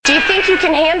Do you think you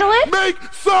can handle it? Make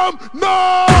some noise!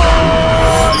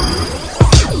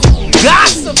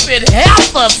 Gossiping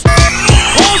heifers!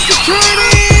 Call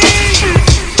security!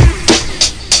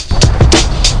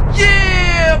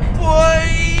 Yeah,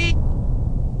 boy!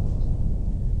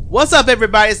 What's up,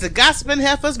 everybody? It's the Gossiping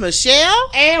Heifers,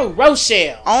 Michelle And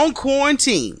Rochelle. on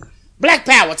quarantine. Black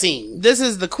Power Team. This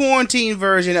is the quarantine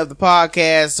version of the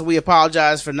podcast, so we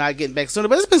apologize for not getting back sooner,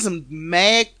 but there's been some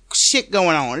mad shit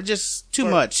going on. It's just too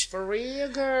much. For real,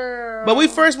 girl. But we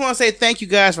first want to say thank you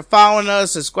guys for following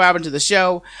us, subscribing to the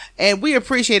show, and we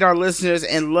appreciate our listeners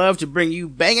and love to bring you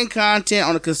banging content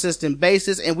on a consistent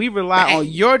basis, and we rely on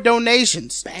your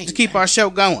donations to keep our show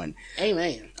going.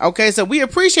 Amen. Okay, so we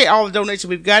appreciate all the donations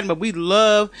we've gotten, but we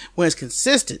love when it's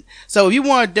consistent. So if you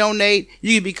want to donate,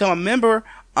 you can become a member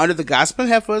under the Gossiping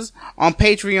Heifers on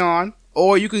Patreon,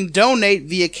 or you can donate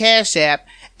via Cash App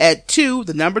at 2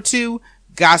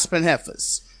 Gossiping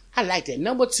Heifers. I like that.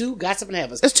 Number 2, Gossiping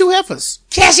Heifers. It's 2 heifers.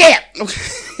 Cash App!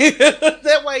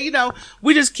 That way,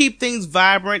 we just keep things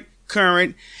vibrant,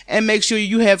 current, and make sure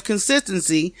you have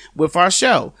consistency with our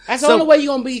show. That's the only way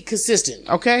you're going to be consistent.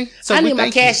 Okay? So I need my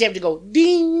Cash App to go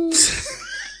ding,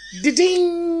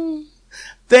 ding.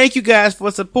 Thank you guys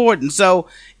for supporting. So,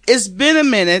 it's been a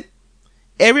minute.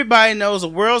 Everybody knows the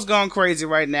world's gone crazy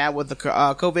right now with the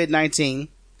COVID-19.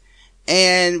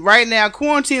 And right now,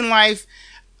 quarantine life,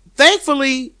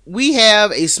 thankfully, we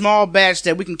have a small batch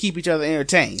that we can keep each other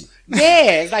entertained.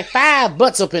 Yeah, it's like 5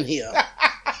 butts up in here.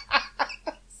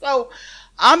 So,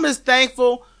 I'm just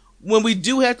thankful when we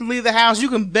do have to leave the house. You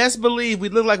can best believe we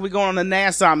look like we're going on a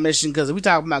NASA mission because we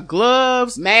talking about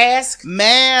gloves, mask,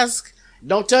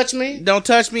 Don't touch me. Don't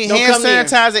touch me. Don't hand come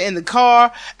sanitizer in the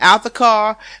car, out the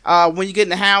car. When you get in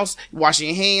the house, washing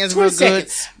your hands real good.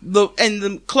 And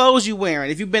the clothes you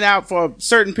wearing. If you've been out for a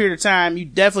certain period of time, you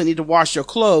definitely need to wash your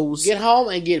clothes. Get home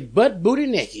and get butt booty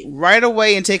naked right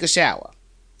away and take a shower,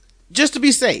 just to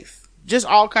be safe. Just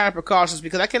all kind of precautions,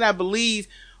 because I cannot believe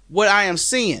what I am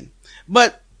seeing.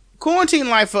 But quarantine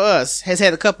life for us has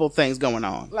had a couple of things going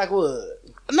on. Like what?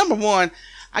 Number one,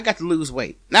 I got to lose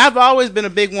weight. Now, I've always been a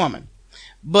big woman.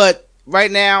 But right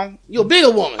now, you're a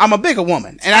bigger woman. I'm a bigger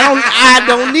woman, and I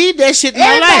don't need that shit in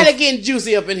my life. Everybody getting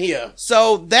juicy up in here.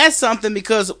 So that's something,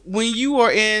 because when you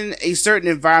are in a certain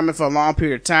environment for a long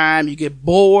period of time, you get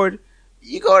bored.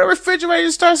 You go to the refrigerator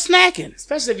and start snacking,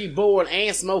 especially if you're bored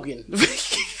and smoking.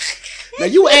 Now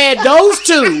you add those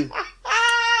two,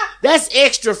 that's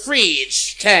extra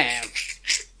fridge time.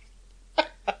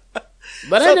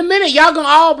 But in a minute, y'all gonna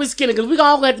all be skinny, because we gonna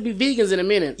all have to be vegans in a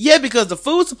minute. Yeah, because the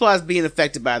food supply is being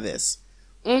affected by this.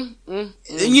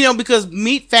 Because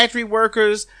meat factory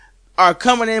workers are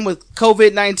coming in with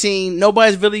COVID-19.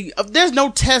 There's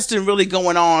no testing really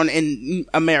going on in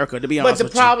America, to be honest with you.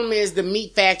 But the problem is the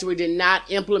meat factory did not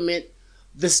implement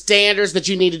the standards that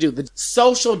you need to do. The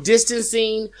social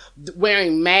distancing,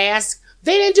 wearing masks,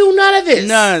 they didn't do none of this.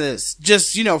 None of this.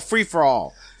 Just, free for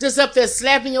all. Just up there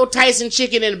slapping your Tyson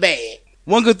chicken in the bag.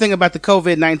 One good thing about the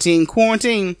COVID-19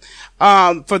 quarantine,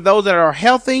 for those that are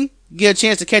healthy, get a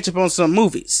chance to catch up on some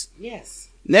movies. Yes.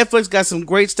 Netflix got some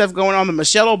great stuff going on. The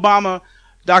Michelle Obama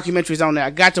documentary's on there.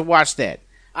 I got to watch that.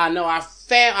 I know.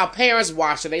 Our parents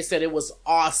watched it. They said it was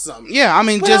awesome. Yeah, I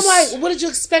mean, but I'm like, what did you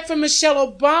expect from Michelle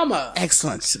Obama?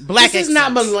 Excellence. This is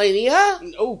not millennia.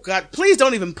 Oh, God. Please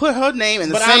don't even put her name in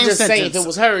the same sentence. But I'm just saying, if it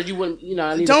was her, you wouldn't,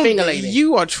 I need a finger lady.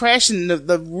 You are trashing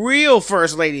the real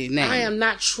first lady name. I am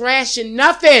not trashing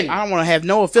nothing. I don't want to have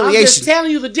no affiliation. I'm just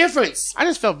telling you the difference. I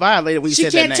just felt violated when you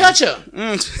said that name. She can't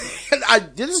touch her.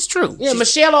 This is true. Yeah,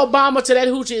 Michelle Obama to that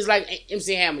hoochie is like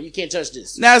MC Hammer. You can't touch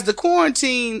this. Now, as the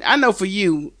quarantine, I know for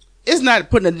you, it's not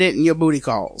putting a dent in your booty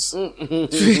calls. Let me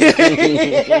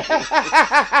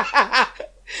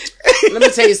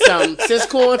tell you something. Since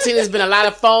quarantine, there's been a lot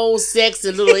of phone sex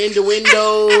and little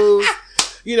innuendos.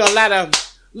 A lot of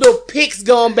little pics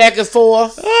going back and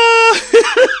forth.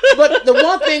 But the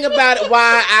one thing about it,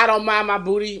 why I don't mind my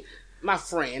booty, my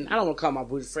friend. I don't want to call my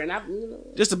booty friend.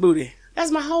 Just a booty. That's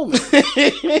my homie.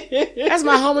 That's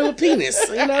my homie with penis.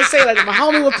 You know what I'm saying? Like my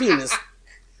homie with penis.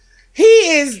 He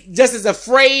is just as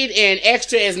afraid and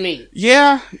extra as me.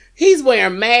 Yeah. He's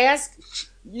wearing masks.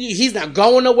 He's not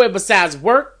going nowhere besides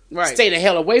work. Right. Stay the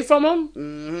hell away from him.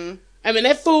 Mm-hmm. I mean,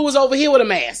 that fool was over here with a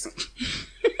mask.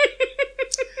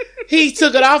 He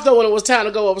took it off though when it was time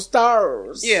to go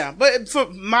upstairs. Yeah, but for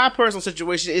my personal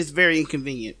situation, it's very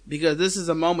inconvenient, because this is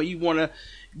a moment you want to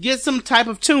get some type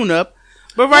of tune-up.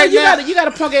 But now... You got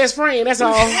a punk-ass friend, that's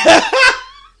all.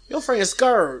 Your friend is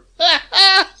scared.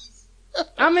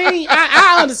 I mean,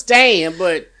 I understand,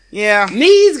 but yeah,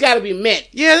 needs got to be met.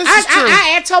 Yeah, this is true.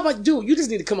 I told my dude, you just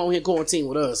need to come on here and quarantine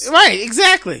with us. Right,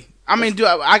 exactly. I mean,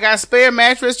 I got a spare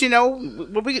mattress? You know,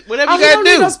 whatever you He gotta don't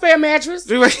need do. no spare mattress.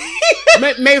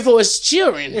 Maybe for his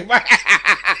children,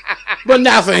 but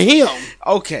not for him.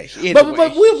 Okay. Anyway.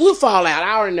 But we'll fall out.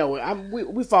 I already know it.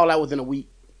 We fall out within a week.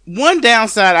 One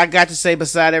downside I got to say,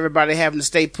 beside everybody having to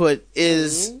stay put,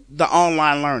 is the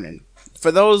online learning.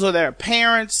 For those that are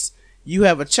parents, you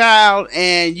have a child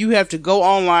and you have to go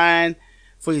online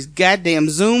for these goddamn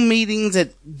Zoom meetings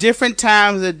at different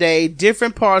times of the day,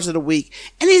 different parts of the week,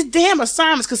 and these damn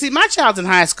assignments. Cause see, my child's in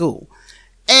high school,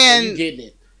 and You getting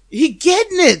it? he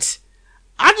getting it.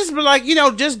 I just be like,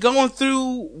 just going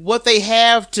through what they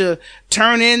have to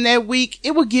turn in that week,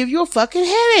 it will give you a fucking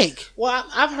headache. Well,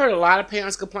 I've heard a lot of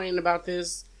parents complaining about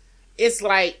this. It's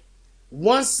like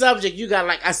one subject, you got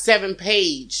like a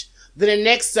 7-page. Then the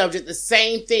next subject, the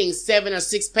same thing, 7 or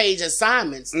 6-page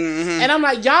assignments. And I'm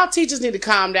like, y'all teachers need to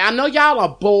calm down. I know y'all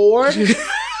are bored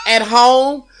at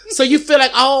home. So you feel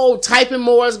like, typing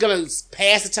more is going to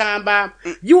pass the time by.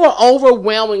 You are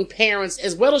overwhelming parents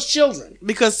as well as children.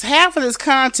 Because half of this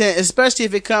content, especially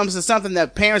if it comes to something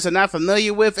that parents are not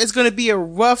familiar with, it's going to be a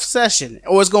rough session,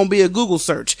 or it's going to be a Google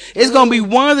search. It's going to be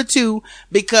one of the two,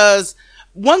 because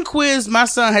one quiz my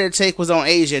son had to take was on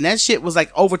Asia, and that shit was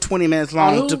like over 20 minutes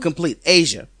long to complete.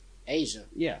 Asia.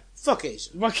 Yeah. Fuck Asia.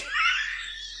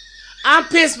 I'm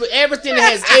pissed with everything that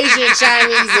has Asian and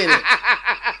Chinese in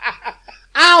it.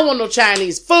 I don't want no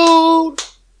Chinese food.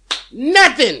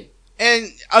 Nothing.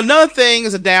 And another thing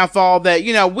is a downfall that,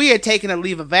 we had taken a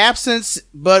leave of absence,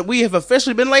 but we have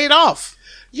officially been laid off.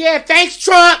 Yeah, thanks,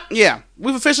 Trump. Yeah,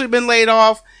 we've officially been laid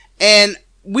off, and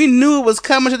we knew it was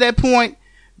coming to that point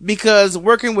because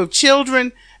working with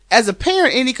children, as a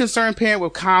parent, any concerned parent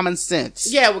with common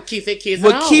sense. Yeah, will keep their kids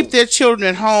would at home. keep their children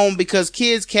at home, because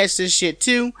kids catch this shit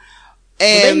too.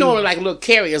 And they normally like little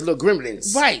carriers, little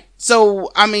gremlins. Right.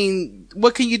 So, I mean,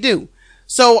 what can you do?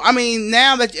 So, I mean,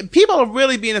 now that people are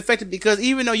really being affected, because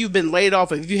even though you've been laid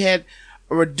off, if you had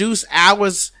reduced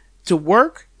hours to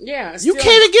work, yeah, you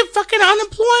can't even get fucking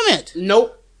unemployment.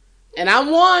 Nope. And I'm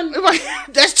one.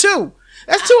 That's two.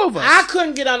 That's two of us. I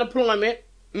couldn't get unemployment.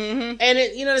 And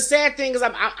the sad thing is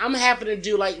I'm happy to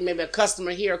do like maybe a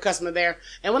customer here, a customer there.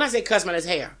 And when I say customer, that's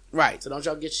hair. Right. So don't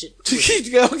y'all get shit.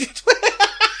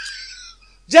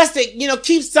 Just to,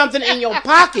 keep something in your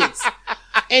pockets.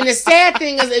 And the sad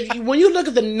thing is, when you look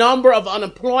at the number of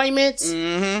unemployment,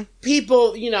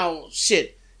 people,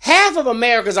 half of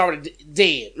America's already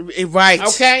dead. Right.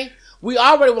 Okay? We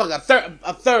already want a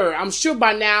third. I'm sure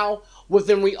by now, with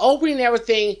them reopening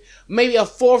everything, maybe a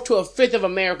fourth to a fifth of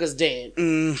America's dead.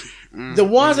 The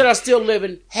ones that are still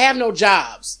living have no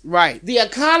jobs. Right. The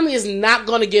economy is not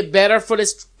going to get better for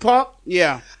this punk.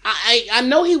 Yeah. I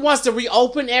know he wants to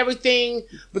reopen everything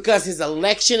because his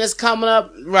election is coming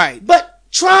up. Right. But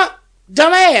Trump,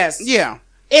 dumbass. Yeah.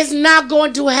 It's not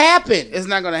going to happen. It's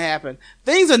not going to happen.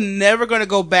 Things are never going to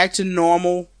go back to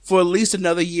normal for at least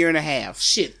another year and a half.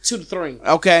 Shit, 2 to 3.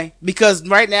 Okay? Because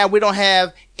right now we don't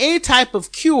have any type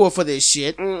of cure for this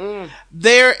shit.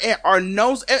 There are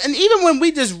no, and even when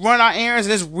we just run our errands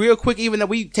and it's real quick, even though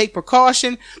we take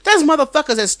precaution, there's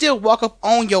motherfuckers that still walk up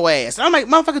on your ass. And I'm like,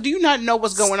 motherfucker, do you not know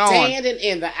what's going on? Standing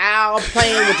in the aisle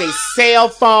playing with a cell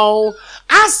phone.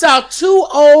 I saw 2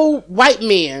 old white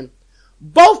men.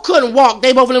 Both couldn't walk.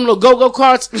 They both in them little go-go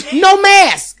carts. No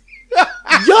mask.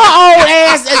 Your old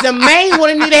ass as the main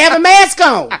one need to have a mask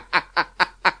on.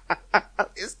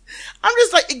 I'm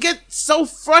just like, it gets so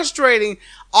frustrating.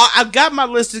 I've got my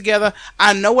list together.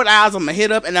 I know what aisles I'm going to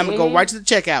hit up, and I'm going to go right to the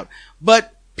checkout.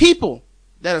 But people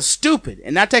that are stupid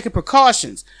and not taking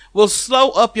precautions will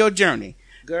slow up your journey.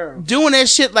 Girl. Doing that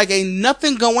shit like ain't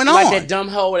nothing going on. Like that dumb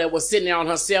hoe that was sitting there on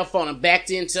her cell phone and backed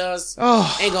into us.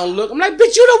 Oh. Ain't gonna look. I'm like,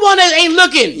 bitch, you the one that ain't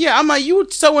looking. Yeah, I'm like, you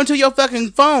so into your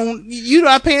fucking phone, you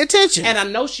not paying attention. And I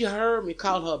know she heard me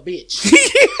call her a bitch.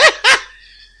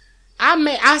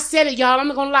 I said it, y'all. I'm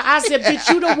not gonna lie. I said, bitch,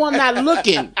 you the one not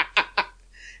looking.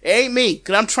 It ain't me,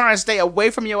 because I'm trying to stay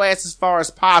away from your ass as far as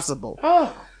possible.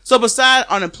 Oh. So beside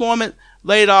unemployment,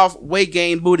 laid off, weight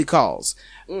gain, booty calls.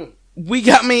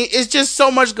 It's just so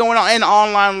much going on in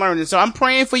online learning. So I'm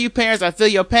praying for you parents. I feel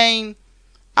your pain.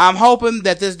 I'm hoping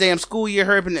that this damn school year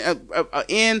hurting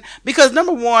end, because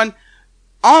number one,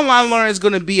 online learning is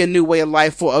going to be a new way of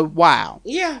life for a while.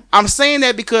 Yeah. I'm saying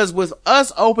that because with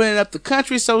us opening up the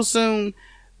country so soon,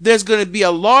 there's going to be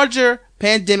a larger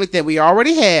pandemic that we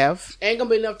already have. Ain't gonna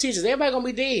be enough teachers. Everybody gonna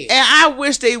be dead. And I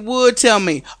wish they would tell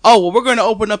me, oh, well, we're going to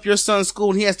open up your son's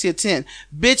school and he has to attend.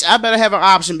 Bitch, I better have an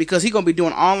option, because he's going to be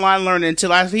doing online learning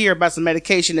until I hear about some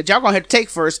medication that y'all going to have to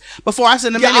take first before I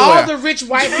send them anywhere. All the rich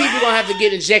white people gonna have to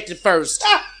get injected first.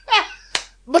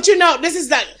 But this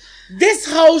is like, This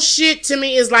whole shit to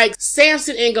me is like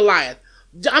Samson and Goliath.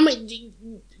 I mean,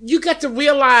 you got to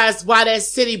realize why that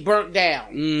city burnt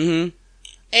down. Mm-hmm.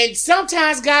 And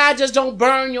sometimes God just don't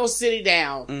burn your city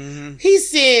down. Mm-hmm. He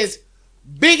sends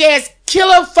big ass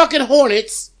killer fucking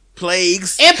hornets.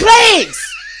 Plagues. And plagues.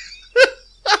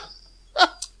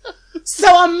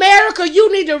 So America,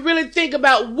 you need to really think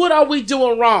about what are we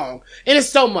doing wrong. And it's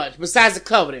so much besides the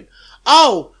covenant.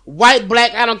 Oh, white,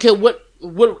 black, I don't care what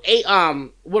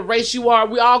race you are,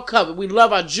 we all covered. We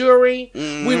love our jewelry.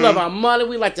 Mm-hmm. We love our money.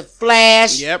 We like to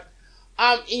flash. Yep.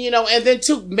 And then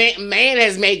too, man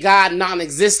has made God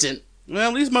non-existent. Well,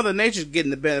 at least Mother Nature's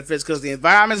getting the benefits because the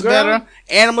environment's better.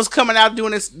 Animals coming out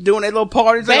doing their little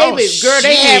parties. Baby, like, oh, girl,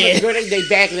 shit. they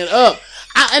backing it up.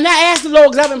 And I asked the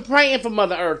Lord, because I've been praying for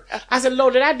Mother Earth. I said,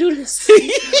 Lord, did I do this?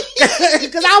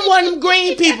 Because I'm one of them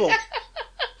green people.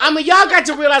 I mean, y'all got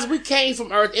to realize we came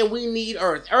from Earth and we need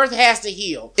Earth. Earth has to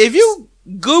heal. If you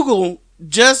Google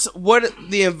just what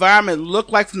the environment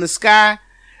looked like from the sky,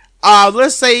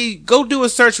 let's say go do a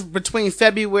search between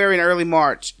February and early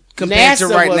March compared to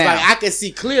right now. Like, I can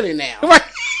see clearly now. Right.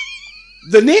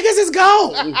 The niggas is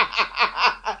gone.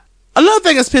 Another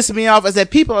thing that's pissing me off is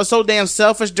that people are so damn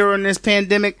selfish during this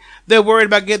pandemic. They're worried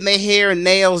about getting their hair and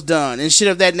nails done and shit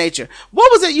of that nature. What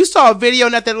was it? You saw a video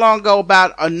not that long ago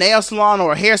about a nail salon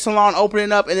or a hair salon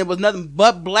opening up, and it was nothing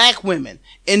but black women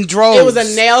in droves. It was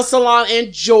a nail salon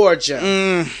in Georgia.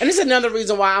 And this is another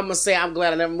reason why I'm going to say I'm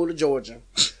glad I never moved to Georgia.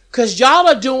 Because y'all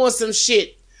are doing some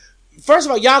shit. First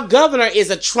of all, y'all governor is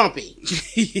a Trumpy.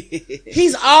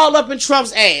 He's all up in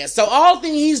Trump's ass. So all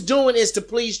thing he's doing is to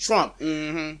please Trump.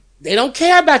 Mm-hmm. They don't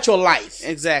care about your life.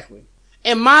 Exactly.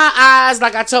 In my eyes,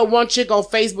 like I told one chick on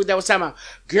Facebook that was talking about,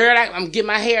 girl, I'm getting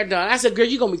my hair done. I said, girl,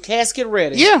 you're going to be casket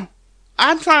ready. Yeah.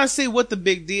 I'm trying to see what the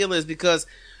big deal is because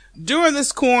during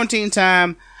this quarantine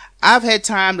time, I've had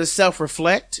time to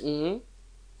self-reflect. Mm-hmm.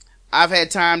 I've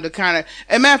had time to kind of,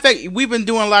 as a matter of fact, we've been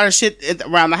doing a lot of shit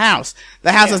around the house.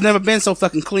 The house has never been so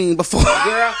fucking clean before.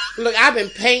 Girl, look, I've been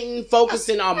painting,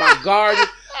 focusing on my garden.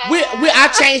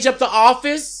 I changed up the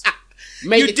office.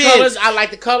 Colors. I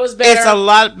like the colors better. It's a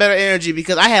lot better energy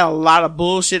because I had a lot of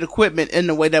bullshit equipment in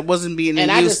the way that wasn't being used.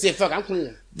 And I just said, fuck, I'm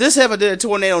cleaning. This ever did a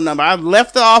tornado number. I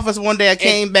left the office one day, I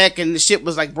came back, and the shit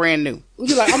was like brand new.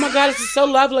 You're like, oh my God, this is so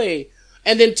lovely.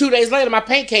 And then 2 days later, my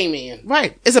paint came in.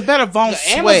 Right. It's a better Von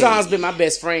Sway. Amazon's been my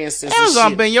best friend since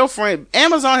Amazon been your friend.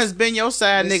 Amazon has been your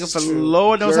side nigga for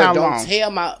Lord knows how long. Don't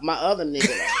tell my other nigga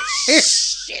like,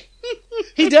 shit.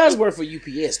 He does work for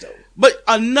UPS though. But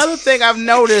another thing I've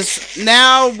noticed,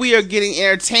 now we are getting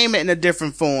entertainment in a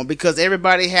different form because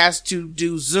everybody has to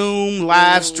do Zoom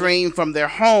live stream from their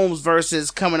homes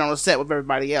versus coming on a set with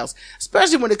everybody else.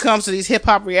 Especially when it comes to these hip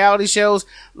hop reality shows.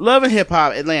 Love and Hip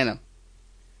Hop Atlanta.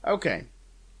 Okay.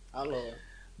 I love it.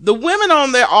 The women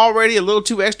on there already a little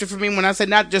too extra for me when I say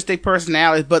not just their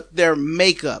personalities, but their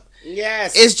makeup.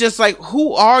 Yes. It's just like,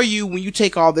 who are you when you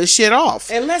take all this shit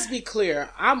off? And let's be clear,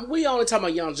 we only talking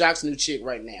about Young Jock's new chick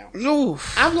right now.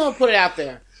 Oof. I'm going to put it out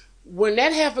there. When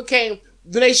that heifer came,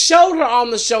 when they showed her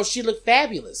on the show, she looked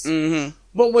fabulous. Mm-hmm.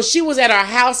 But when she was at our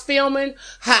house filming,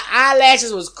 her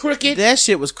eyelashes was crooked. That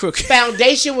shit was crooked.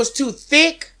 Foundation was too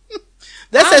thick.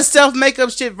 That's that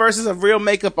self-makeup shit versus a real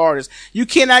makeup artist. You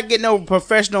cannot get no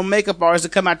professional makeup artist to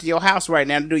come out to your house right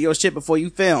now to do your shit before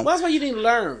you film. Well, that's why you didn't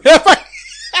learn.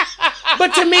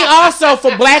 But to me also,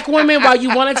 for black women, while you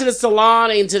went into the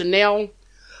salon and into the nail,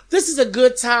 this is a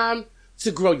good time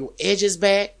to grow your edges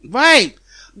back. Right.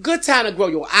 Good time to grow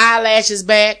your eyelashes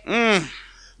back.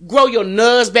 Grow your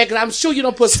nubs back. Because I'm sure you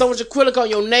don't put so much acrylic on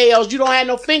your nails, you don't have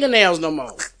no fingernails no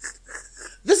more.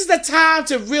 This is the time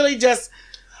to really just,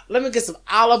 let me get some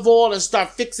olive oil and start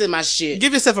fixing my shit.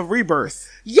 Give yourself a rebirth.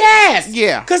 Yes.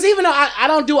 Yeah. Because even though I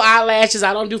don't do eyelashes,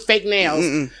 I don't do fake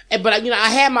nails. But I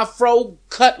had my fro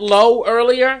cut low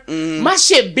earlier. My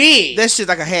shit big. That shit's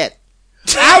like a hat.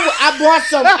 I bought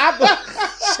some.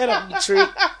 Shut up, you tree.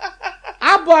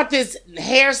 I bought this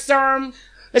hair serum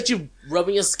that you rub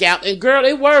in your scalp, and girl,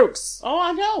 it works. Oh,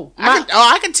 I know.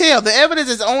 I can tell. The evidence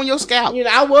is on your scalp.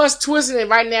 I was twisting it.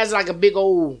 Right now, it's like a big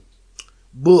old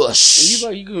bush.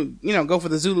 You can, go for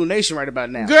the Zulu Nation right about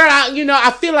now. Girl,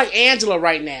 I feel like Angela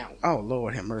right now. Oh,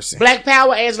 Lord have mercy. Black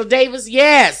Power, Angela Davis,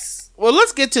 yes. Well,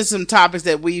 let's get to some topics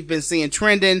that we've been seeing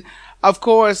trending. Of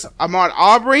course, Ahmaud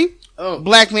Arbery,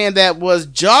 black man that was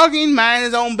jogging, minding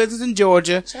his own business in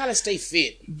Georgia. Trying to stay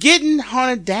fit. Getting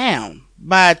hunted down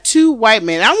by 2 white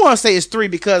men. I want to say it's 3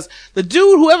 because the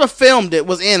dude, whoever filmed it,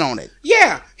 was in on it.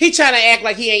 Yeah. He trying to act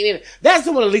like he ain't in it. That's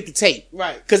the one that leaked the tape.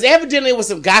 Right. Because evidently there was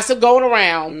some gossip going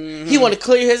around. He wanted to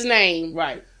clear his name.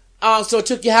 Right. So it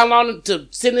took you how long to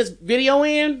send this video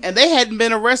in? And they hadn't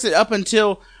been arrested up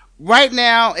until Right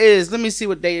now is, let me see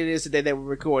what date it is today that we're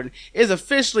recording. It's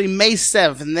officially May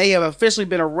 7th, and they have officially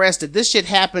been arrested. This shit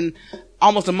happened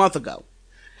almost a month ago.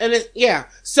 And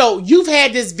so you've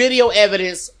had this video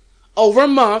evidence over a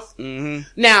month. Mm-hmm.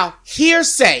 Now,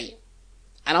 hearsay.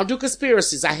 I don't do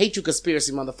conspiracies. I hate you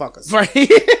conspiracy motherfuckers. Right.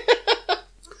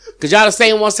 Because y'all the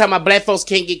same ones talking about black folks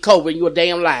can't get COVID. You a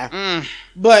damn liar.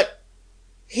 But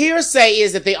hearsay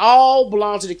is that they all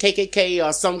belong to the KKK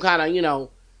or some kind of,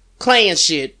 Klan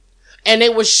shit. And they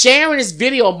were sharing this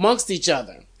video amongst each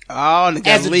other. Oh, and it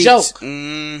got as leaked. a joke.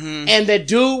 Mm-hmm. And the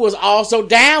dude was also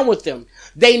down with them.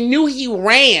 They knew he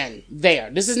ran there.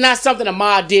 This is not something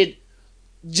Ahmaud did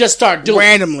just start doing.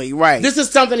 Randomly, right. This is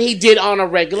something he did on a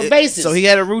regular basis. So he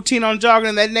had a routine on jogging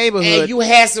in that neighborhood. And you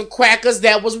had some crackers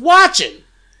that was watching.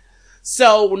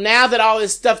 So now that all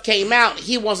this stuff came out,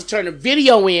 he wants to turn the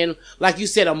video in, like you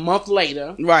said, a month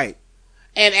later. Right.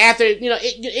 And after,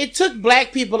 it took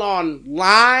black people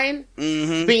online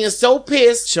being so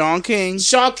pissed. Sean King,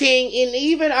 and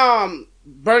even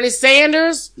Bernie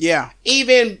Sanders. Yeah.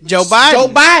 Even Joe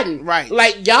Biden. Right.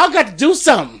 Like, y'all got to do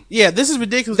something. Yeah, this is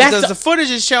ridiculous because the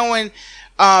footage is showing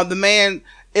the man.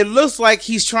 It looks like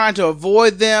he's trying to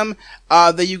avoid them.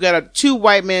 That you got two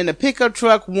white men in a pickup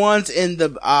truck. One's in the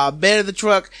bed of the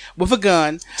truck with a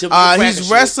gun.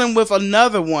 He's wrestling with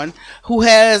another one who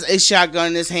has a shotgun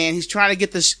in his hand. He's trying to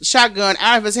get the shotgun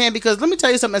out of his hand because let me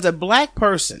tell you something. As a black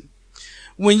person,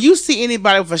 when you see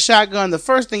anybody with a shotgun, the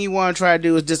first thing you want to try to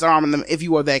do is disarm them if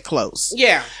you are that close.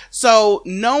 Yeah. So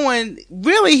knowing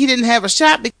really he didn't have a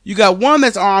shot, you got one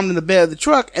that's armed in the bed of the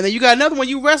truck, and then you got another one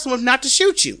you wrestling with not to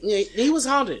shoot you. Yeah, he was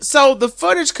haunted. So the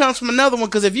footage comes from another one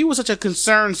because if you were such a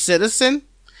concerned citizen,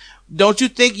 don't you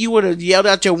think you would have yelled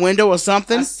out your window or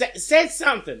something? Said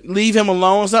something. Leave him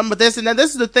alone or something. But this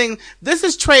is the thing. This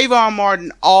is Trayvon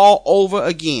Martin all over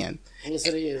again. Yes,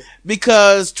 it is.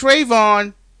 Because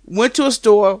Trayvon went to a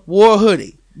store, wore a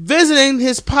hoodie, visiting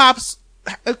his pop's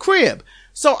crib.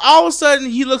 So all of a sudden,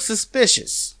 he looks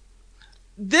suspicious.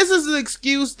 This is an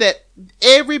excuse that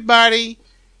everybody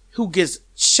who gets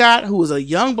shot, who is a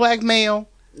young black male,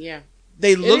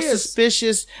 they look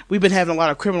suspicious. We've been having a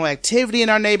lot of criminal activity in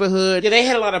our neighborhood. Yeah, they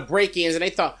had a lot of break-ins, and they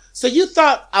thought, so you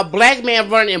thought a black man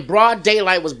running in broad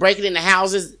daylight was breaking into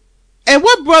houses? And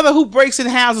what brother who breaks in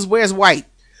houses wears white?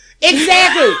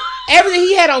 Exactly. Everything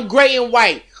he had on gray and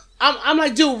white. I'm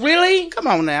like, dude, really? Come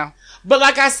on now. But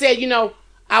like I said,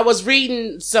 I was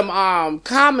reading some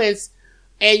comments,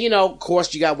 and of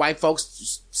course, you got white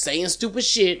folks saying stupid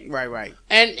shit. Right.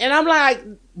 And I'm like,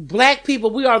 black people,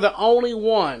 we are the only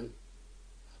one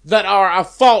that are at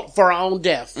fault for our own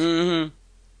death. Mm-hmm.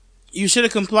 You should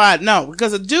have complied. No,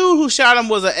 because the dude who shot him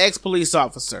was an ex-police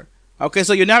officer. Okay,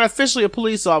 so you're not officially a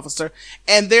police officer,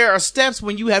 and there are steps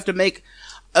when you have to make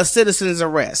a citizen's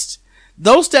arrest.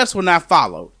 Those steps were not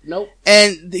followed. Nope.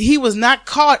 And he was not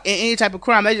caught in any type of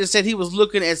crime. They just said he was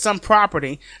looking at some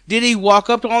property. Did he walk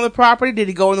up on the property? Did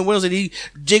he go in the windows? Did he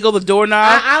jiggle the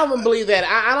doorknob? I don't believe that.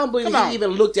 I don't believe he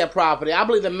even looked at property. I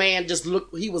believe the man just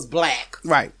looked, he was black.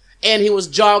 Right. And he was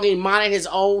jogging, minding his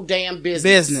own damn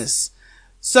business.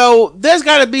 So there's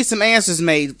got to be some answers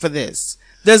made for this.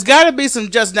 There's got to be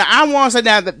some justice. Now, I want to say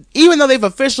now that even though they've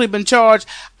officially been charged,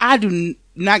 I do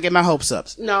not get my hopes up.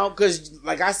 No, because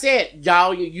like I said,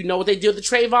 y'all, you know what they did with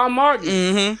Trayvon Martin.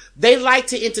 Mm-hmm. They like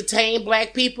to entertain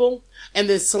black people and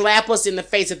then slap us in the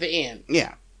face at the end.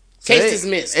 Yeah. Case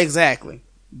dismissed. Exactly.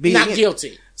 Not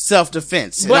guilty.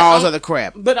 Self-defense and all this other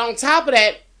crap. But on top of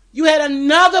that, you had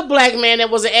another black man that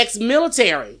was an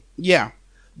ex-military. Yeah.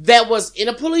 That was in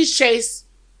a police chase,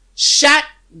 shot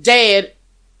dead,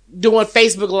 doing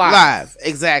Facebook Live.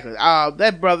 Exactly.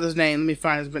 That brother's name, let me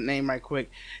find his name right quick.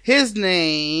 His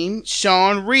name,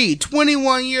 Sean Reed,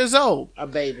 21 years old. A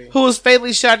baby. Who was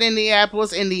fatally shot in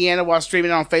Indianapolis, Indiana while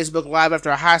streaming on Facebook Live after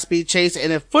a high-speed chase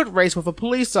and a foot race with a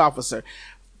police officer.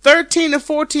 13 to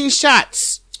 14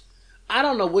 shots. I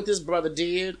don't know what this brother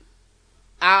did.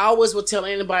 I always would tell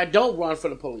anybody, don't run for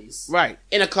the police. Right.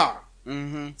 In a car.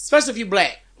 Mm-hmm. Especially if you're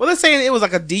black. Well, they're saying it was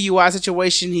like a DUI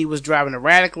situation. He was driving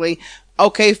erratically.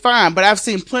 Okay, fine. But I've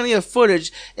seen plenty of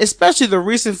footage, especially the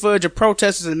recent footage of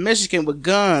protesters in Michigan with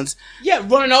guns. Yeah,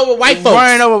 running over white folks.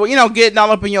 Running over, getting all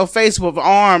up in your face with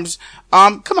arms.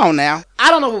 Come on now.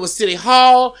 I don't know if it was City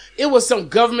Hall. It was some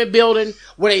government building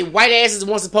where they white asses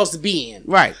weren't supposed to be in.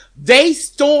 Right. They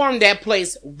stormed that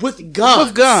place with guns.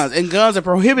 With guns. And guns are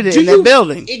prohibited in that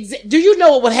building. Do you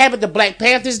know what would happen if the Black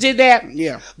Panthers did that?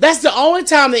 Yeah. That's the only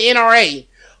time the NRA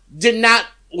did not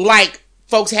like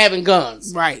folks having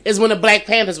guns. Right. Is when the Black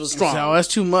Panthers was strong. So that's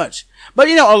too much. But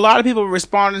a lot of people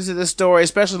responding to this story,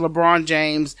 especially LeBron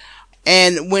James,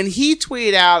 And when he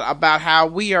tweeted out about how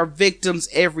we are victims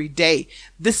every day,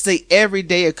 this is a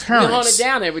everyday occurrence. We hunt it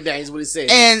down every day is what he said.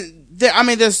 And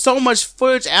there's so much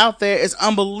footage out there. It's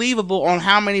unbelievable on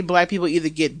how many black people either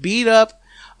get beat up,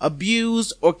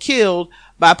 abused, or killed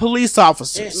by police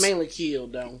officers. Mainly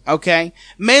killed, though. Okay?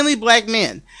 Mainly black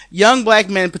men. Young black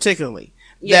men particularly.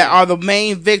 Yeah. That are the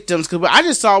main victims. Because I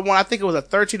just saw one, I think it was a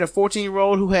 13 or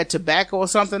 14-year-old who had tobacco or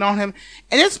something on him.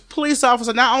 And this police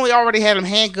officer not only already had him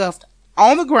handcuffed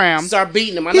on the ground. Start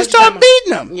beating him. He started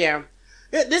beating him. Yeah.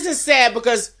 This is sad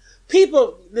because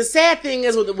the sad thing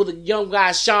is with the young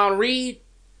guy, Sean Reed,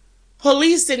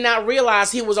 police did not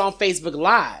realize he was on Facebook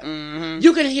Live. Mm-hmm.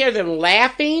 You can hear them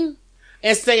laughing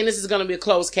and saying this is going to be a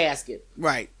closed casket.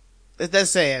 Right.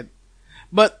 That's sad.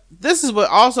 But this is what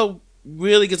also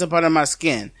really gets up under my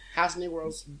skin. House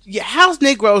Negroes. Yeah, House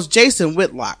Negroes, Jason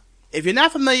Whitlock. If you're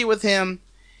not familiar with him,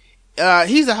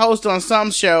 he's a host on some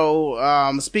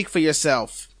show, Speak for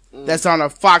Yourself. That's on a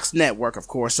Fox network, of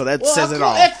course, so that says it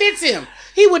all. That fits him.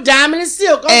 He was Diamond and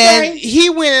Silk, okay? And he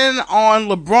went in on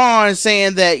LeBron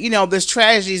saying that, this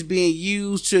tragedy is being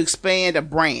used to expand a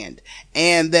brand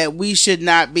and that we should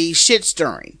not be shit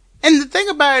stirring. And the thing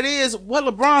about it is, what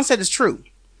LeBron said is true.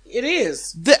 It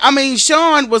is.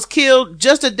 Sean was killed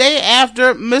just a day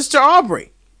after Mr.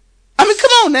 Aubrey. Come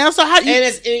on now. So how you...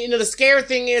 And the scary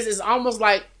thing is, it's almost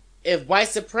like if white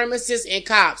supremacists and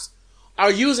cops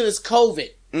are using this COVID.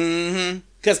 Mm-hmm.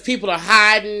 Because people are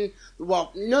hiding.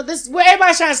 Well, this is where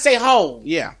everybody's trying to stay home.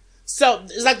 Yeah. So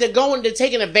it's like they're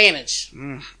taking advantage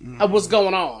of what's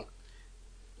going on.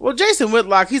 Well, Jason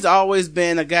Whitlock, he's always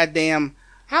been a goddamn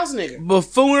house nigga,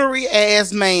 buffoonery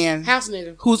ass man. House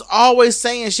nigga who's always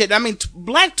saying shit.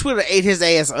 Black Twitter ate his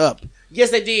ass up.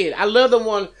 Yes, they did. I love the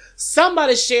one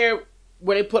somebody shared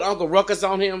where they put Uncle Ruckus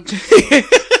on him.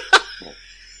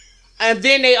 And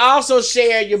then they also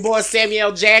shared your boy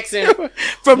Samuel Jackson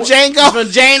from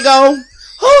Django.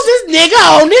 Who's this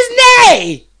nigga on this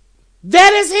nay?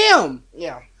 That is him.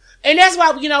 Yeah. And that's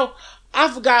why,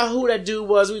 I forgot who that dude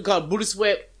was. We called Booty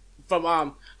Sweat from,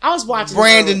 I was watching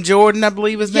Brandon Jordan, I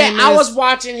believe his name is. Yeah, I was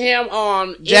watching him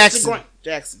on Instagram.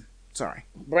 Jackson. Sorry.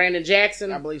 Brandon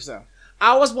Jackson. I believe so.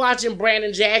 I was watching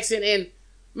Brandon Jackson and,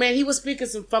 man, he was speaking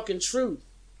some fucking truth.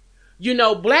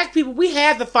 Black people, we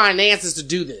have the finances to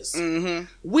do this. Mm-hmm.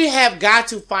 We have got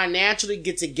to financially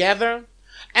get together.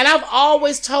 And I've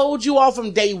always told you all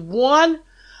from day one,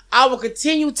 I will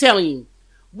continue telling you,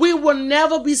 we will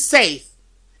never be safe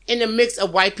in the mix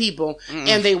of white people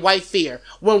and their white fear.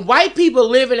 When white people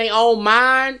live in their own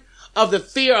mind of the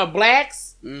fear of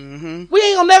blacks, we ain't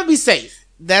gonna never be safe.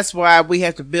 That's why we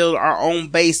have to build our own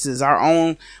bases,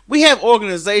 we have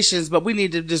organizations, but we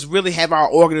need to just really have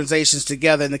our organizations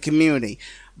together in the community.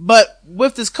 But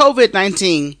with this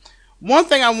COVID-19, one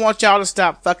thing I want y'all to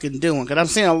stop fucking doing, because I'm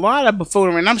seeing a lot of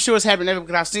buffoonery, and I'm sure it's happening everywhere,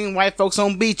 because I've seen white folks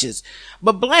on beaches.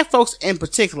 But black folks in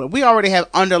particular, we already have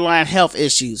underlying health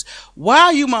issues. Why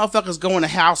are you motherfuckers going to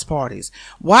house parties?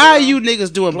 Why are you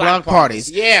niggas doing block parties?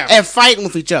 Yeah. And fighting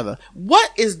with each other? What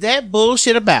is that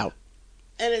bullshit about?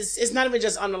 And it's not even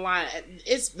just underlying.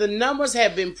 It's the numbers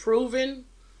have been proven.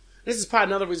 This is probably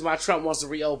another reason why Trump wants to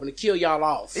reopen, to kill y'all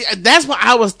off. Yeah, that's what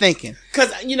I was thinking.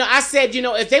 Because, I said,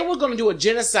 if they were going to do a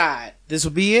genocide, this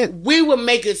would be it. We would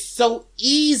make it so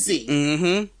easy.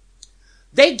 Mm-hmm.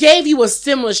 They gave you a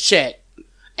stimulus check.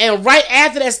 And right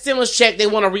after that stimulus check, they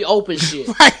want to reopen shit.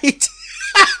 Right.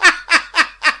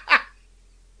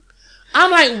 I'm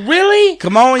like, really?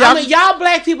 Come on, y'all. Y'all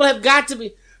black people have got to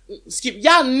be...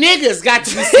 Y'all niggas got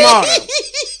to be smarter.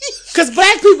 Because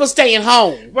black people staying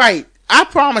home. Right. I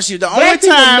promise you, the black only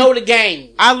time know the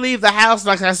game. I leave the house,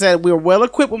 like I said, we're well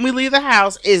equipped when we leave the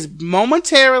house, is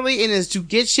momentarily and is to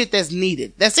get shit that's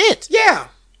needed. That's it. Yeah.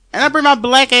 And I bring my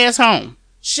black ass home.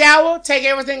 Shower, take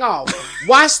everything off.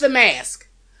 Wash the mask.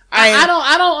 I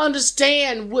don't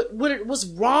understand what's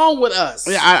wrong with us.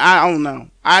 Yeah, I don't know.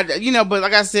 But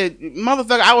like I said,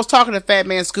 motherfucker, I was talking to Fat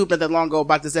Man Scoop not that long ago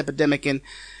about this epidemic, and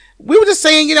we were just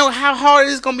saying, how hard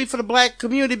it is going to be for the black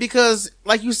community because,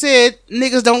 like you said,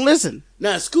 niggas don't listen.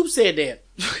 No, Scoop said that.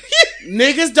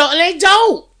 Niggas don't, they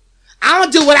don't. I'm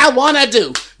going to do what I want to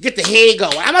do. Get the head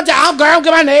going. I'm girl,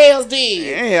 get my nails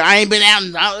did. Yeah, I ain't been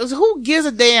out. Who gives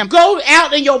a damn? Go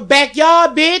out in your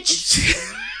backyard, bitch.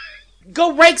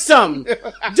 Go rake something.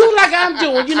 Do like I'm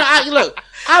doing. Look,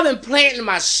 I've been planting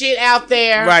my shit out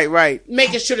there. Right.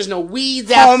 Making sure there's no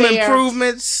weeds out there. Home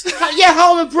improvements. Yeah,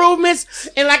 home improvements.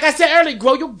 And like I said earlier,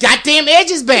 grow your goddamn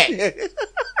edges back.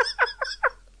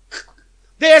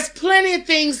 There's plenty of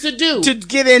things to do. To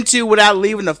get into without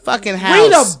leaving the fucking house.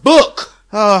 Read a book.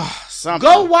 Oh, something.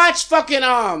 Go watch fucking,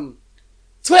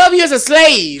 12 Years a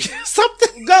Slave.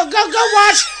 Something. Go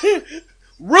watch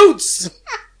Roots.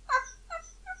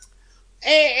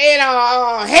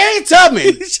 And Harriet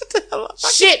Tubman. Shut the hell up.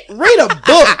 Shit, read a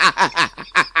book.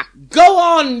 Go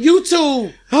on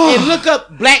YouTube and look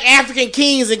up Black African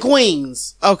Kings and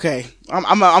Queens. Okay, I'm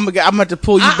gonna to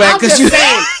pull you back I'm because just you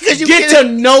saying, you get to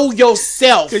know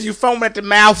yourself. because you foam at the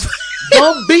mouth.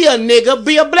 Don't be a nigga,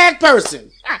 be a black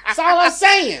person. That's all I'm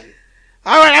saying.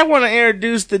 All right, I want to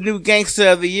introduce the new gangster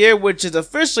of the year, which is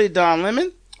officially Don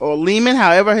Lemon or Lehman,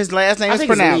 however his last name I is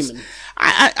think it's pronounced. Lehman.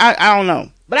 I don't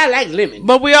know. But I like Lemon.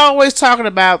 But we always talking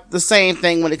about the same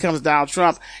thing when it comes to Donald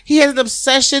Trump. He has an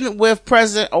obsession with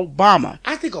President Obama.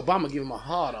 I think Obama gave him a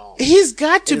hard on. He's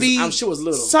got to be I'm sure it's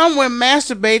little. somewhere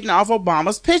masturbating off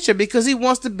Obama's picture because he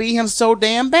wants to be him so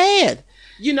damn bad.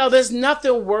 You know, there's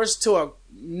nothing worse to a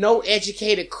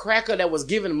no-educated cracker that was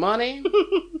given money.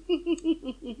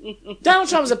 Donald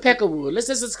Trump's a peckerwood. Let's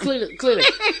just clear.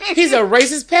 He's a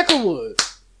racist peckerwood.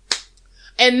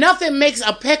 And nothing makes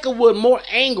a peckerwood more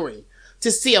angry to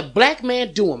see a black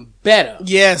man doing better.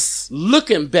 Yes.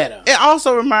 Looking better. It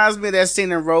also reminds me of that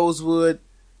scene in Rosewood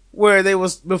where they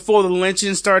was, before the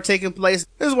lynching started taking place,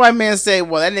 this white man said,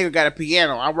 well, that nigga got a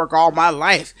piano. I work all my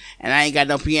life and I ain't got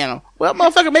no piano. Well,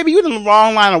 motherfucker, maybe you in the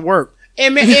wrong line of work.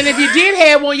 And if you did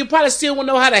have one, you probably still wouldn't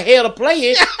know how the hell to play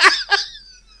it.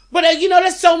 But, you know,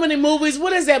 there's so many movies.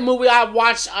 What is that movie I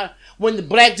watched when the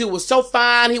black dude was so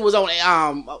fine? He was on,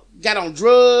 got on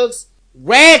drugs.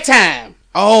 Ragtime.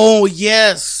 Oh,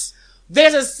 yes.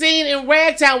 There's a scene in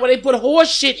Ragtime where they put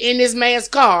horse shit in this man's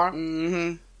car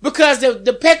because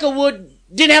the peckerwood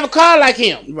didn't have a car like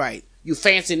him. Right. You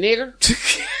fancy nigger.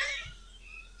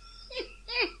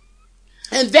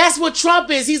 And that's what Trump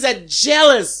is. He's a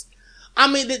jealous. I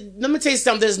mean, let me tell you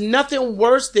something. There's nothing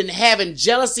worse than having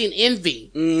jealousy and envy.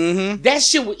 Mm-hmm. That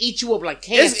shit will eat you up like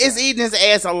cancer. It's eating his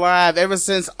ass alive ever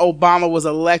since Obama was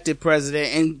elected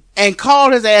president and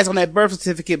called his ass on that birth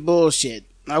certificate bullshit.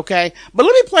 Okay? But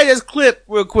let me play this clip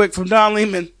real quick from Don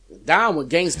Lemon. Don with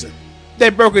gangster. They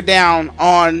broke it down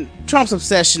on Trump's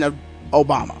obsession of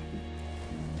Obama.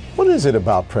 What is it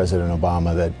about President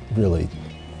Obama that really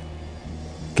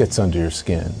gets under your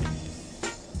skin?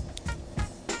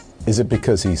 Is it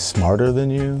because he's smarter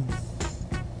than you?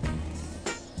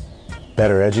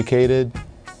 Better educated?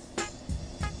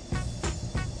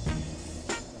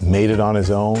 Made it on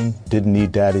his own? Didn't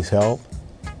need daddy's help?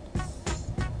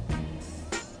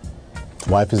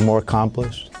 Wife is more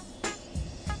accomplished?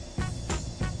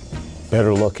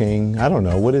 Better looking? I don't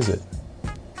know. What is it?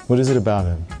 What is it about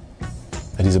him?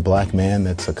 That he's a black man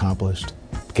that's accomplished,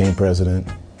 became president?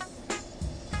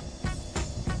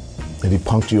 That he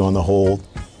punked you on the whole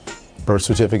birth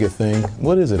certificate thing?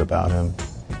 What is it about him?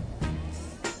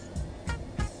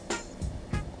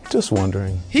 Just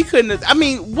wondering. He couldn't have, I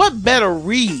mean, what better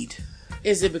read?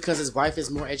 Is it because his wife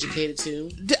is more educated too?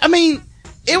 I mean,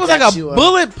 it was like a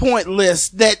bullet point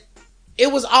list that...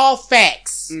 It was all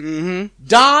facts. Mm-hmm.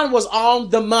 Don was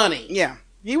on the money. Yeah,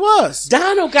 he was.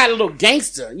 Don got a little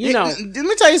gangster, you know. Let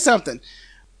me tell you something.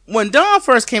 When Don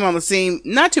first came on the scene,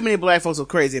 not too many black folks were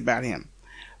crazy about him.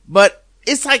 But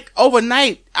it's like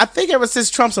overnight, I think ever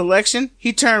since Trump's election,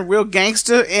 he turned real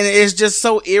gangster, and it's just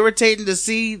so irritating to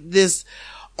see this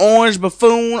orange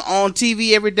buffoon on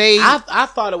TV every day. I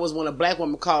thought it was when a black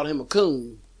woman called him a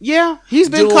coon. Yeah, he's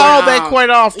been called that quite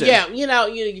often. Yeah, you know,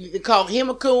 you call him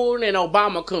a coon and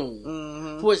Obama coon.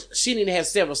 Mm-hmm. Which she need to have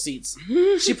several seats.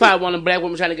 She probably one of the black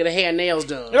women trying to get her hair and nails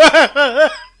done.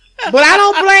 But I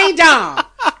don't blame Don.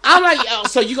 I'm like, oh,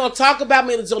 so you gonna talk about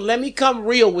me? So let me come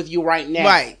real with you right now.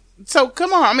 Right. So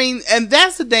come on. I mean, and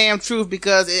that's the damn truth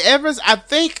because I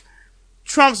think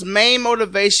Trump's main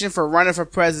motivation for running for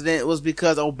president was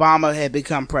because Obama had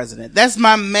become president. That's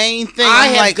my main thing. I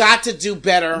have got to do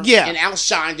better and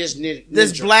outshine this ninja.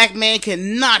 This black man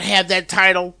cannot have that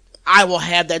title. I will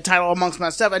have that title amongst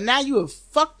myself. And now you have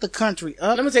fucked the country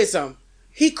up. Let me tell you something.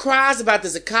 He cries about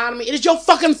this economy. It is your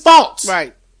fucking fault.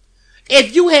 Right.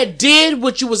 If you had did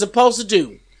what you were supposed to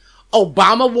do,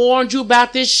 Obama warned you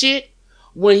about this shit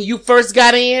when you first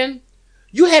got in.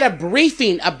 You had a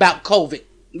briefing about COVID.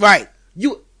 Right.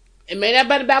 It may not have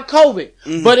been about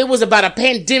COVID, but it was about a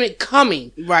pandemic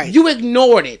coming. Right. You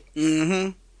ignored it.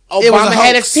 Mm-hmm. Obama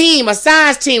had a team, a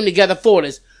science team together for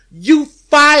this. You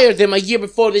fired them a year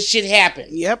before this shit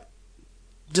happened. Yep.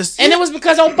 And it was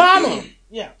because Obama.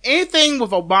 Yeah. Anything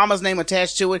with Obama's name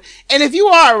attached to it. And if you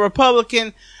are a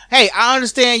Republican, hey, I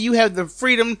understand you have the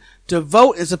freedom to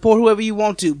vote and support whoever you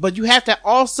want to, but you have to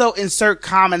also insert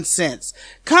common sense.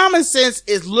 Common sense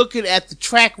is looking at the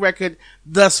track record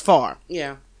thus far.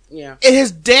 Yeah, yeah. It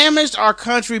has damaged our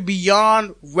country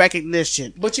beyond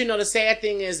recognition. But you know, the sad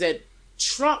thing is that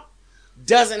Trump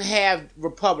doesn't have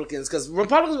Republicans, because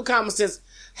Republicans with common sense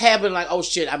have been like, oh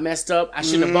shit, I messed up, I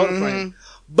shouldn't have voted for him.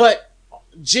 But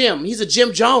he's a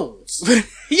Jim Jones.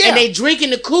 Yeah. And they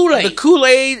drinking the Kool-Aid. The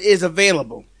Kool-Aid is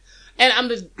available. And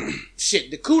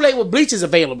the Kool-Aid with bleach is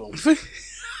available.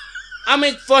 I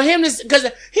mean, for him to, because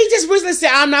he just recently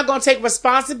said, I'm not going to take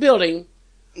responsibility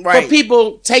for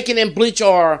people taking in bleach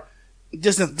or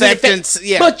disinfectants.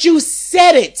 Yeah. But you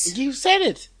said it. You said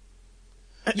it.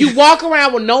 You walk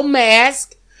around with no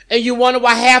mask, and you wonder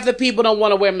why half the people don't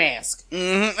want to wear masks.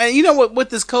 Mm-hmm. And you know what? With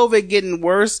this COVID getting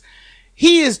worse,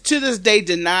 he is to this day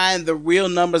denying the real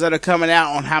numbers that are coming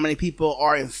out on how many people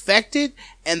are infected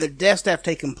and the deaths that have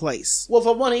taken place. Well,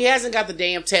 for one, he hasn't got the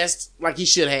damn test like he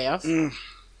should have.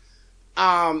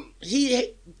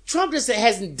 Trump just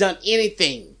hasn't done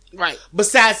anything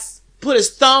besides put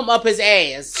his thumb up his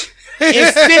ass and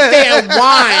sit there and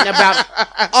whine about,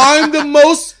 I'm the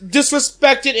most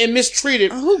disrespected and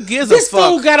mistreated. Who gives a fuck? This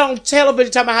fool got on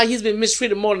television talking about how he's been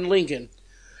mistreated more than Lincoln.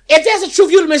 If that's the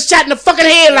truth, you'd have been shot in the fucking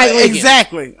head like Lincoln.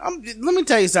 Exactly. Let me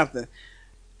tell you something.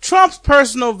 Trump's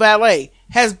personal valet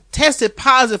has tested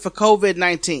positive for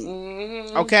COVID-19.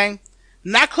 Mm-hmm. Okay?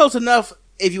 Not close enough,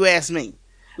 if you ask me.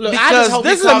 Look, I just hope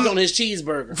he clogged on his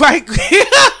cheeseburger. Right.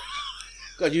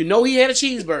 Because you know he had a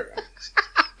cheeseburger.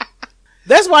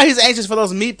 That's why he's anxious for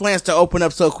those meat plants to open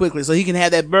up so quickly, so he can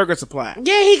have that burger supply.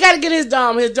 Yeah, he got to get his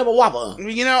double whopper.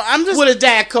 You know, I'm just... with his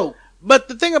Diet Coke. But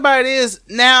the thing about it is,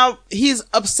 now he's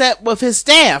upset with his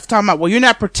staff, talking about, well, you're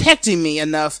not protecting me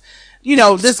enough. You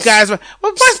know, this guy's...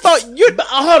 Well, first of all, you're...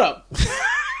 hold up.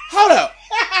 Hold up.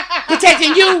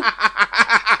 Protecting you?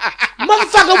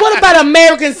 Motherfucker, what about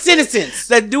American citizens?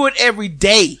 That do it every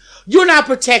day. You're not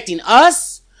protecting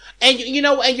us. And, you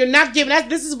know, and you're not giving...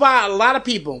 This is why a lot of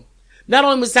people, not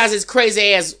only besides his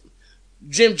crazy-ass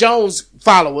Jim Jones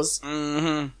followers,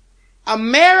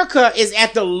 America is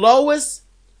at the lowest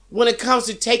when it comes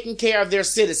to taking care of their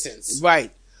citizens. Right.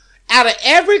 Out of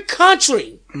every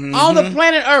country on the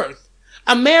planet Earth,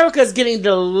 America is getting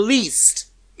the least.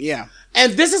 Yeah.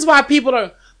 And this is why people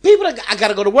are, I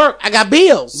gotta go to work. I got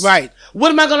bills. Right.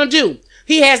 What am I gonna do?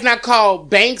 He has not called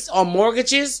banks or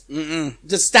mortgages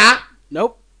to stop.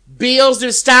 Nope. Bills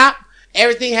to stop.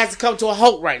 Everything has to come to a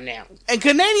halt right now. And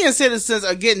Canadian citizens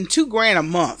are getting $2,000 a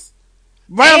month.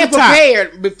 Right, and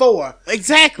prepared before.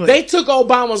 Exactly. They took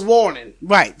Obama's warning.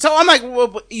 Right. So I'm like,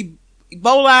 well,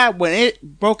 Ebola, when it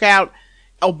broke out,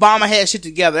 Obama had shit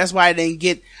together. That's why it didn't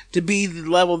get to be the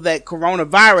level that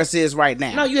coronavirus is right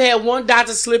now. No, you had one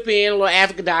doctor slip in, a little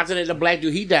African doctor, and the black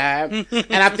dude, he died.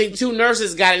 And I think 2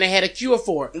 nurses got it and they had a cure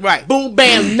for it. Right. Boom,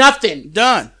 bam, nothing.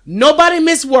 Done. Nobody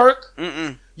missed work.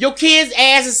 Your kids'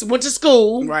 asses went to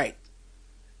school. Right.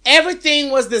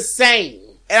 Everything was the same.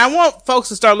 And I want folks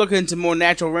to start looking into more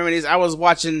natural remedies. I was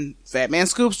watching Fat Man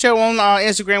Scoop's show on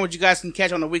Instagram, which you guys can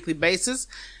catch on a weekly basis.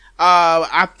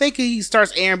 I think he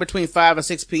starts airing between 5 and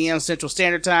 6 p.m. Central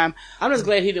Standard Time. I'm just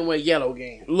glad he didn't wear yellow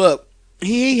again. Look,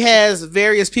 he has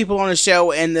various people on the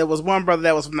show, and there was one brother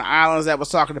that was from the islands that was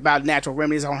talking about natural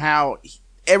remedies on how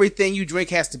everything you drink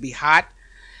has to be hot.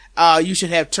 You should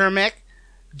have turmeric,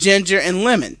 ginger, and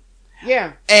lemon.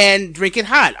 Yeah. And drink it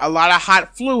hot. A lot of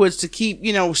hot fluids to keep,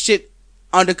 shit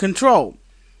under control.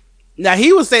 Now,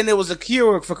 he was saying there was a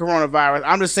cure for coronavirus.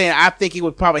 I'm just saying I think it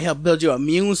would probably help build your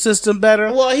immune system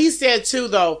better. Well, he said, too,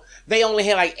 though, they only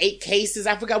had like 8 cases.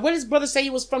 I forgot. Where did his brother say he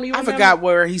was from? I forgot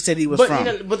where he said he was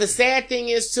from. But the sad thing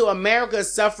is, too, America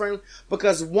is suffering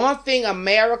because one thing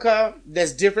America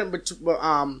that's different,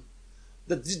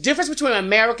 the difference between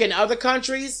America and other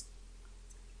countries,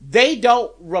 they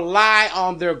don't rely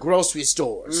on their grocery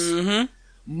stores.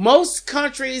 Most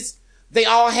countries, they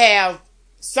all have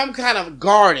some kind of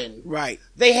garden. Right.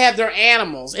 They have their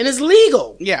animals, and it's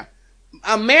legal. Yeah.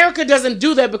 America doesn't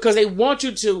do that because they want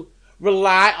you to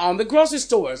rely on the grocery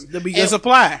stores. The bigger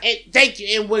supply. And thank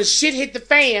you. And when shit hit the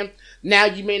fan, now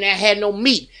you may not have no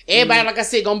meat. Everybody, like I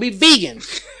said, gonna be vegan.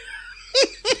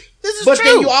 This is but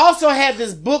true. Then you also have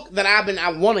this book that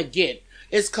I want to get.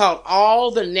 It's called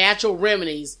All the Natural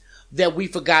Remedies That We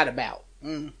Forgot About.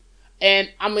 And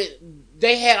I mean,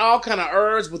 they had all kind of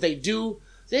herbs, what they do.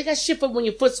 They got shit for when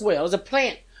your foot swells. There's a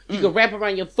plant you can wrap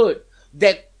around your foot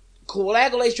that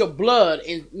coagulates your blood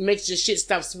and makes your shit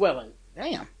stop swelling.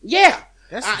 Damn. Yeah.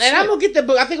 And I'm going to get the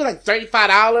book. I think it was like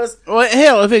 $35. Well,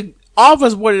 hell, if it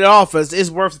offers what it offers, it's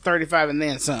worth $35 and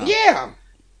then some. Yeah.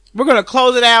 We're going to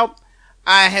close it out.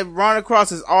 I have run across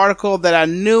this article that I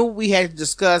knew we had to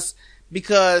discuss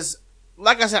because,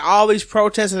 like I said, all these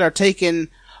protests that are taking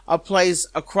place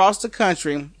across the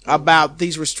country about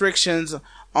these restrictions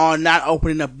on not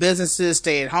opening up businesses,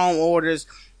 stay-at-home orders.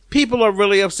 people are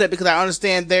really upset because I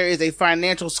understand there is a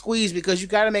financial squeeze because you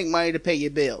got to make money to pay your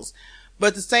bills. But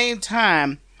at the same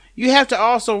time, you have to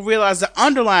also realize the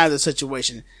underlying of the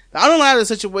situation. The underlying of the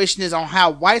situation is on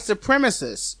how white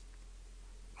supremacists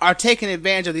are taking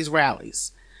advantage of these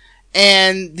rallies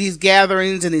and these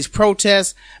gatherings and these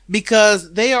protests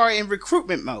because they are in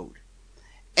recruitment mode.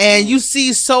 And you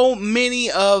see so many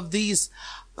of these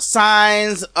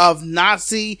signs of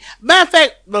Nazi. Matter of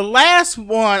fact, the last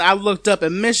one I looked up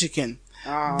in Michigan,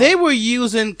 they were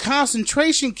using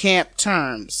concentration camp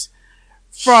terms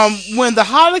from when the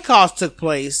Holocaust took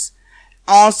place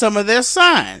on some of their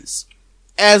signs,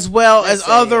 as well as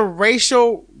other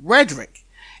racial rhetoric.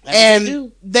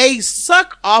 And they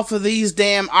suck off of these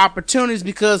damn opportunities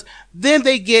because then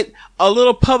they get a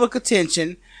little public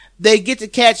attention. They get to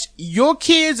catch your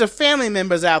kids or family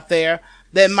members out there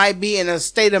that might be in a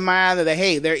state of mind that,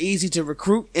 hey, they're easy to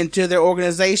recruit into their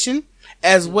organization,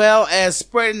 as well as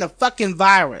spreading the fucking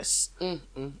virus.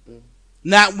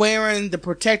 Not wearing the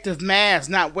protective mask,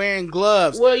 not wearing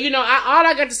gloves. Well, you know, all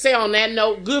I got to say on that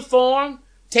note, good form.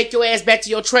 Take your ass back to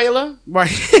your trailer. Right.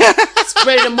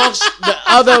 Spread it amongst the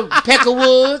other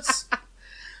Peckerwoods.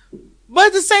 But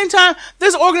at the same time,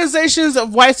 there's organizations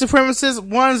of white supremacists,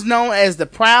 one's known as the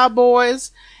Proud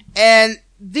Boys, and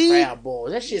these... Proud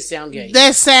Boys, that shit sound gay.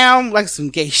 That sound like some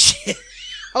gay shit.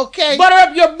 Okay? Butter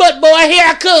up your butt, boy, here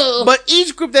I come. But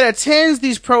each group that attends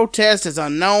these protests is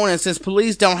unknown, and since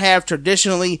police don't have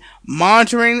traditionally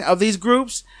monitoring of these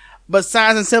groups, but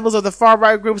signs and symbols of the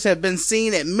far-right groups have been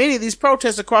seen at many of these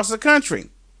protests across the country.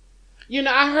 You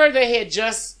know, I heard they had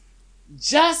just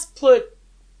put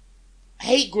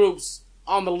hate groups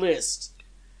on the list.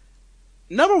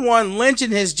 Number one,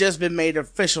 lynching has just been made an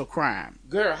official crime.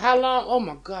 Girl, how long? Oh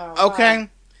my God. Okay. Wow.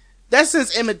 That's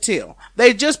since Emmett Till.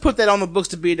 They just put that on the books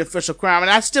to be an official crime, and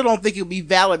I still don't think it would be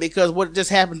valid because what just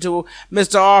happened to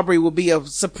Mr. Arbery will be a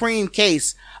supreme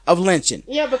case of lynching.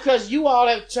 Yeah, because you all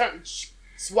have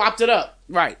swapped it up.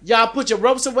 Right. Y'all put your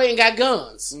ropes away and got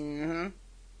guns. Mm-hmm.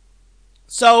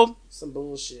 So, some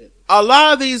bullshit. A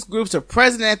lot of these groups are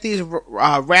present at these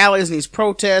rallies and these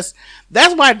protests.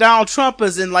 That's why Donald Trump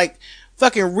is in like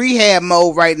fucking rehab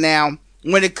mode right now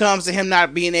when it comes to him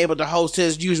not being able to host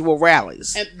his usual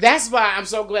rallies. And that's why I'm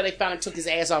so glad they finally took his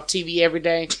ass off TV every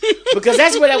day. Because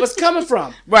that's where that was coming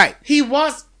from. Right.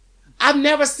 I've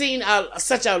never seen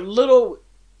such a little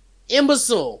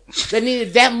imbecile that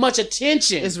needed that much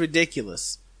attention. It's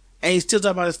ridiculous. And he's still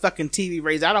talking about his fucking TV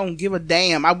ratings. I don't give a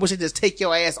damn. I wish they'd just take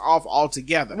your ass off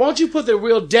altogether. Why don't you put the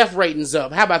real death ratings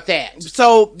up? How about that?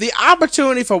 So the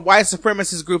opportunity for white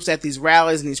supremacist groups at these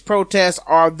rallies and these protests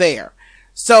are there.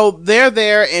 So they're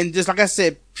there in just, like I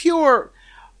said, pure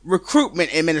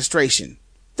recruitment administration.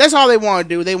 That's all they want to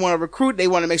do. They want to recruit. They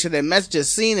want to make sure their message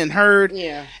is seen and heard.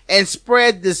 Yeah. And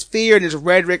spread this fear and this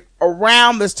rhetoric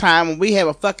around this time when we have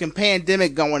a fucking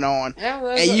pandemic going on.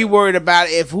 And you worried about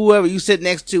if whoever you sit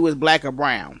next to is black or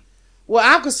brown. Well,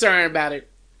 I'm concerned about it.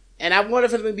 And I wonder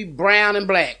if it's going to be brown and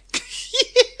black.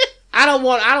 I don't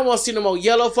want to see no more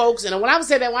yellow folks. And when I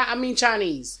say that, I mean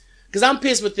Chinese. Because I'm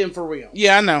pissed with them for real.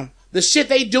 Yeah, I know. The shit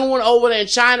they doing over there in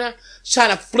China, trying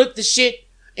to flip the shit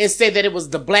and say that it was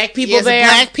the black people there. The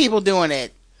black people doing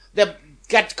it. That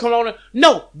got the corona.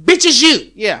 No, bitch, it's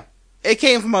you. Yeah. It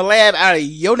came from a lab out of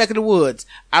your neck of the woods.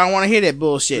 I don't want to hear that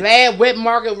bullshit. Lab, wet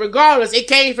market, regardless, it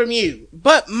came from you.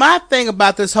 But my thing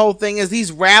about this whole thing is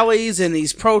these rallies and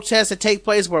these protests that take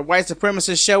place where white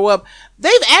supremacists show up,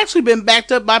 they've actually been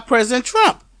backed up by President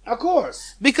Trump. Of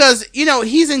course. Because, you know,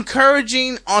 he's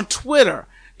encouraging on Twitter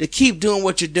to keep doing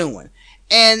what you're doing.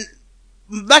 And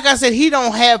like I said, he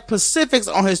don't have specifics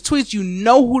on his tweets. You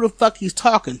know who the fuck he's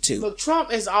talking to. Look,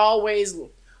 Trump is always...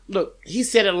 Look, he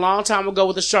said it a long time ago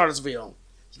with the Charlottesville.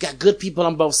 You got good people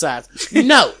on both sides.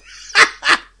 No.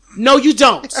 No, you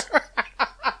don't.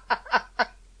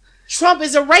 Trump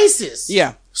is a racist.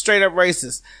 Yeah, straight up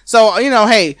racist. So, you know,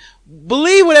 hey,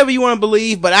 believe whatever you want to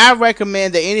believe, but I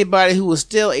recommend that anybody who is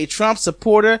still a Trump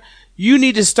supporter, you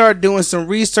need to start doing some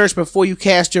research before you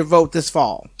cast your vote this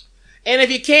fall. And if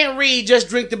you can't read, just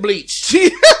drink the bleach.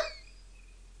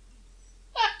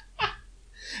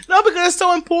 No, because it's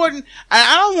so important.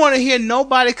 I don't want to hear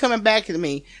nobody coming back to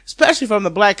me, especially from the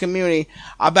black community,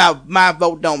 about my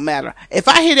vote don't matter. If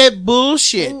I hear that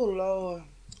bullshit, oh Lord,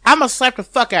 I'm going to slap the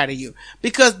fuck out of you.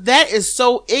 Because that is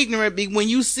so ignorant when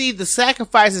you see the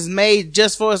sacrifices made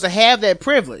just for us to have that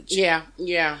privilege. Yeah,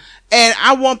 yeah. And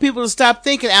I want people to stop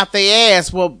thinking out their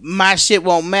ass, well, my shit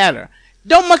won't matter.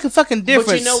 Don't make a fucking difference.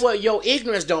 But you know what? Your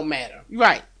ignorance don't matter.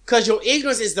 Right. Because your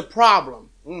ignorance is the problem.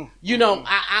 You know,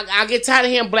 I get tired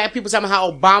of hearing black people talking about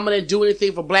how Obama didn't do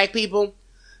anything for black people.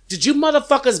 Did you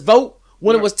motherfuckers vote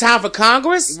when it was time for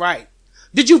Congress? Right.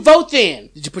 Did you vote then?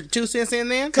 Did you put your 2 cents in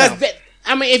then? Because,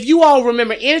 if you all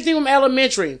remember anything from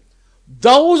elementary,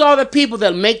 those are the people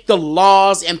that make the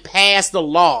laws and pass the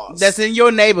laws. That's in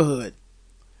your neighborhood.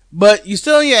 But you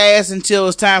still on your ass until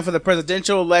it's time for the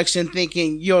presidential election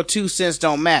thinking your 2 cents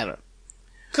don't matter.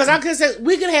 Because I could say,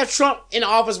 we could have Trump in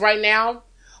office right now,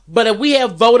 but if we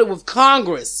have voted with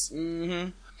Congress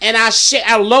and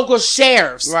our local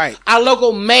sheriffs, right, our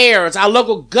local mayors, our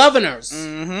local governors,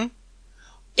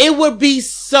 it would be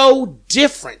so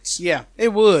different. Yeah,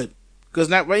 it would. Because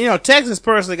Texas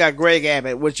personally got Greg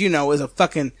Abbott, which is a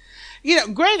fucking,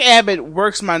 Greg Abbott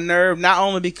works my nerve not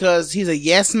only because he's a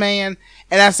yes man,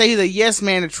 and I say he's a yes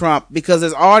man to Trump because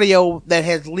there's audio that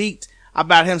has leaked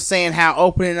about him saying how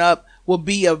opening up will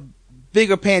be a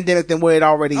bigger pandemic than what it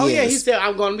already is. Oh yeah, he said,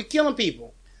 I'm going to be killing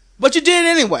people. But you did it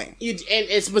anyway.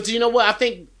 But you know what? I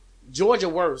think Georgia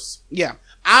worse. Yeah.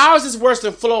 Ours is worse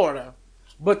than Florida,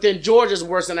 but then Georgia's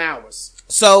worse than ours.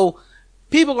 So,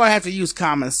 people are going to have to use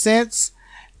common sense.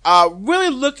 Really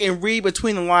look and read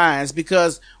between the lines,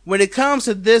 because when it comes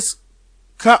to this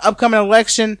upcoming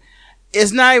election,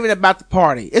 it's not even about the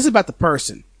party. It's about the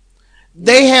person.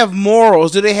 They have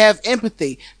morals. Do they have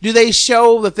empathy? Do they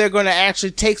show that they're going to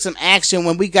actually take some action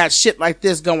when we got shit like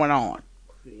this going on?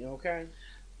 Okay.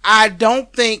 I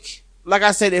don't think, like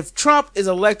I said, if Trump is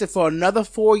elected for another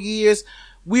 4 years,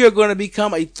 we are going to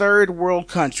become a third world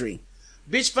country.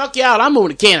 Bitch, fuck y'all. I'm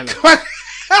moving to Canada.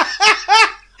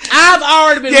 I've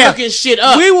already been looking shit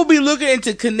up. We will be looking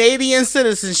into Canadian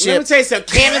citizenship. Let me tell you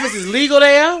something. Cannabis is legal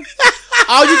there.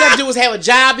 All you got to do is have a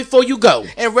job before you go.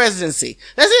 And residency.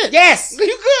 That's it. Yes.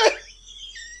 You good.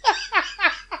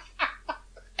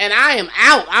 And I am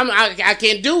out. I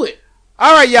can't do it.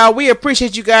 All right, y'all. We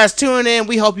appreciate you guys tuning in.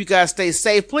 We hope you guys stay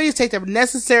safe. Please take the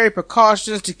necessary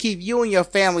precautions to keep you and your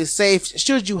family safe.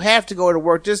 Should you have to go to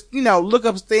work, just, look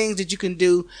up things that you can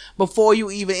do before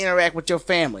you even interact with your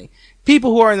family.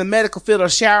 People who are in the medical field are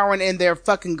showering in their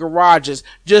fucking garages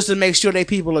just to make sure their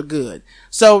people are good.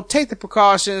 So take the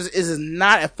precautions. This is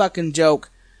not a fucking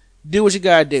joke. Do what you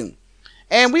gotta do.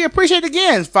 And we appreciate it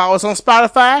again. Follow us on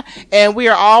Spotify. And we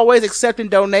are always accepting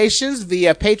donations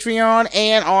via Patreon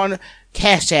and on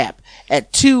Cash App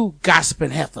at 2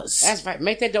 Gossiping Heifers. That's right.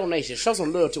 Make that donation. Show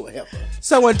some love to a heifer.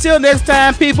 So until next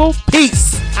time, people,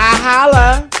 peace. I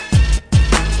holla.